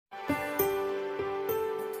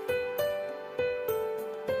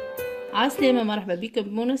عسلامة، مرحبا بكم.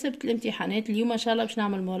 بمناسبة الامتحانات اليوم ان شاء الله باش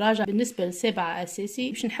نعمل مراجعة بالنسبة لسابعة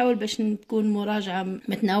أساسي. باش نحاول باش تكون مراجعة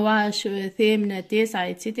متنوعة، ثامنة تاسعة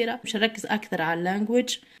اتسيتيرا. باش نركز أكثر على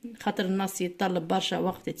اللانجويج خاطر النص يتطلب برشا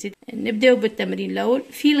وقت اتسيتيرا. نبداو بالتمرين الأول.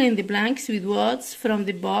 Fill in the blanks with words from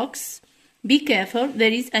the box. Be careful,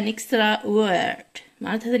 there is an extra word.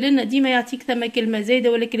 معناتها لنا ديما يعطيك ثم كلمة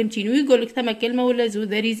زايدة ولا كلمتين، ويقول لك ثم كلمة ولا زو.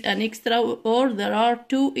 There is an extra or there are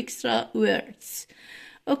two extra words.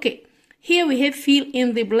 Okay. Here we have fill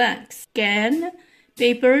in the blanks. Can,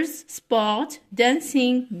 papers, spot,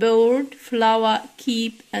 dancing, bird, flower,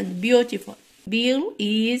 keep, and beautiful. Bill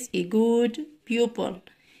is a good pupil.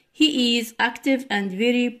 He is active and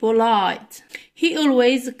very polite. He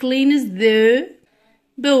always cleans the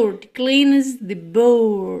board. Cleans the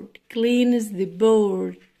board. Cleans the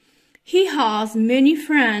board. He has many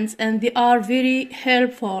friends and they are very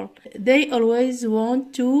helpful. They always want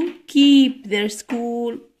to keep their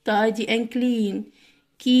school tidy and clean.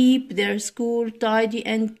 Keep their school tidy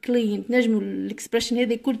and clean. نجموا الاكسبريشن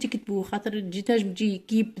هذا كل تكتبوه خاطر تنجم تجي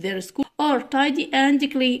keep their school or tidy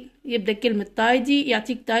and clean. يبدأ كلمة tidy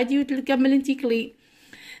يعطيك tidy وتكمل انت clean.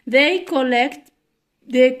 They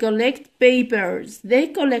collect papers. They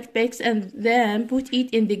collect papers and then put it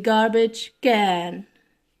in the garbage can.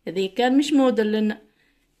 هذه كان مش موديل لنا.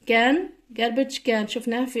 كان garbage can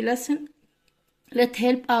شفناها في lesson. Let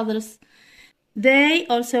help others. They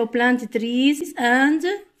also plant trees and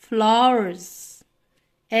flowers.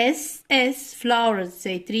 Flowers.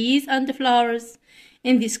 Say trees and flowers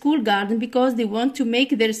in the school garden because they want to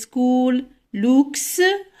make their school looks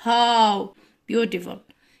how beautiful.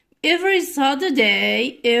 Every Saturday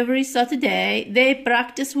they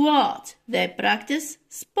practice what? They practice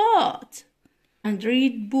sport and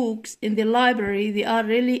read books in the library. They are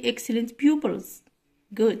really excellent pupils.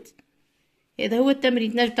 Good. هذا هو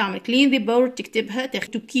التمرين. تنجم تعمل clean the board تكتبها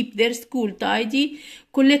to keep their school tidy,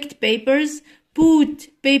 collect papers, put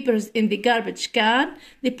papers in the garbage can,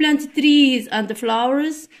 they plant trees and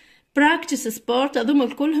flowers, practice sport. هذوما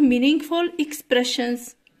كلهم meaningful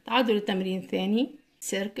expressions. تعادوا للتمرين الثاني.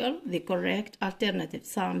 Circle the correct alternative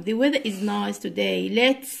sum. The weather is nice today.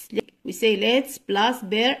 We say let's plus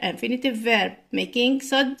bare infinitive verb making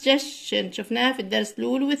suggestion. شفناها في الدرس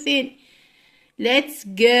الأول والثاني. Let's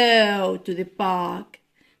go to the park.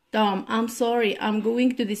 Tom, I'm sorry, I'm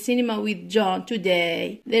going to the cinema with John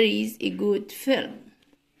today. There is a good film.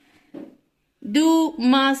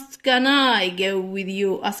 Can I go with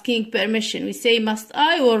you? Asking permission. We say must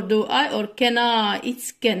I or do I or can I?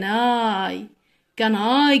 It's can I. Can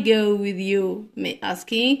I go with you?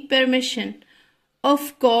 Asking permission. Of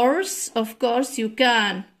course you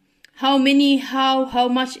can. How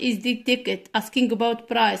much is the ticket? Asking about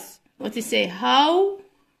price. What you say? How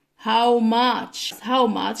much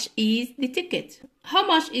is the ticket? How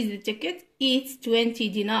much is the ticket? It's 20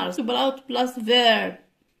 dinars. About plus verb.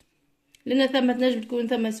 لأن ثم تنجم تكون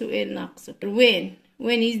ثم سؤال ناقص.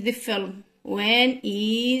 When is the film? When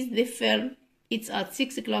is the film? It's at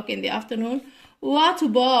 6 o'clock in the afternoon. What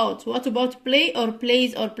about play or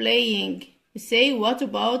plays or playing? You say what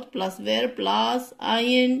about plus verb plus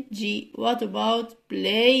ing. What about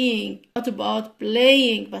playing?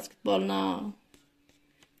 Basketball now.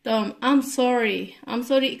 Tom, I'm sorry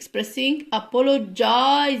expressing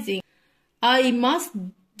apologizing. I must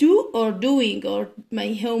do or doing or my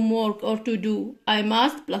homework or to do. I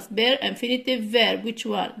must plus bare infinitive verb. Which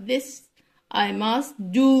one? This. I must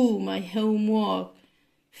do my homework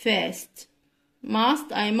first.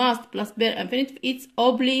 I must plus bare infinitive. It's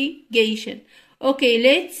obligation. Okay,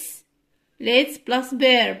 let's plus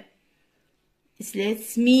verb.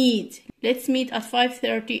 Let's meet at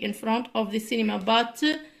 5:30 in front of the cinema. But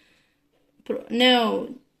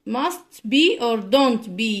no, must be or don't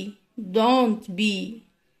be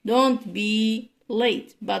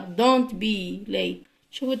late. But don't be late.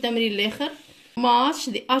 شوفوا التمرين الآخر. Match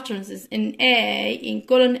the utterances in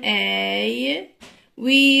column A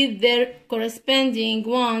with their corresponding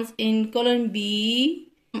ones in column B.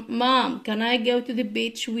 Mom, can I go to the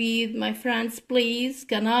beach with my friends please?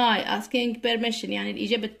 Can I? Asking permission. يعني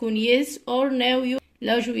الإجابة تكون yes or no.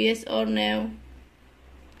 لوجو yes or no.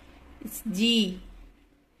 It's D.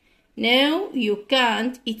 No, you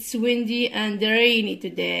can't. It's windy and rainy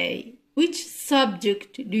today. Which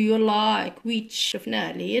subject do you like? Which?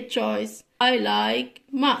 شفناها اللي هي choice. I like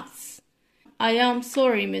maths. I am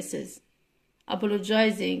sorry, Mrs.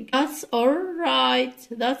 Apologizing. That's all right.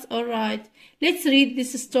 Let's read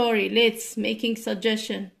this story. Making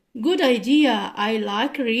suggestion. Good idea. I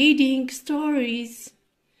like reading stories.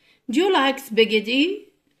 Do you like spaghetti?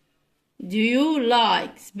 Do you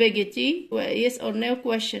like spaghetti? Yes or no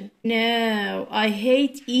question. No, I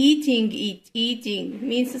hate eating it. Eating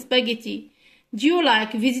means spaghetti. Do you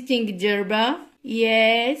like visiting Jerba?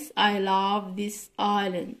 Yes, I love this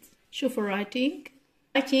island. شوفوا writing.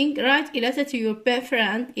 Write a letter to your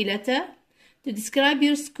friend. A letter to describe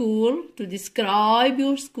your school. To describe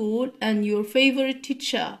your school and your favorite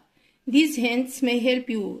teacher. These hints may help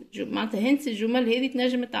you. معناتها hints الجمل هذه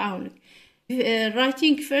تنجم تعاونك.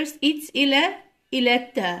 Writing first it's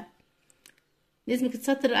إلى تا. لازمك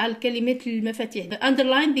تسطر على الكلمات المفاتيح.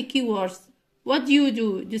 Underline the keywords. What do you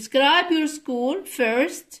do? Describe your school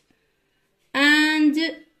first and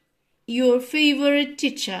your favorite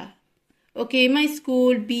teacher. Okay, my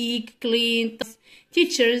school big, clean.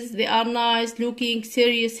 Teachers, they are nice, looking,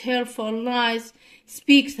 serious, helpful, nice.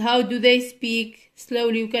 Speaks, how do they speak?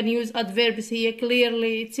 Slowly, you can use adverbs here,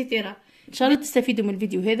 clearly, etc. إن شاء الله تستفيدوا من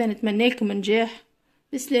الفيديو هذا. نتمنى لكم النجاح.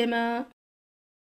 بسلامة.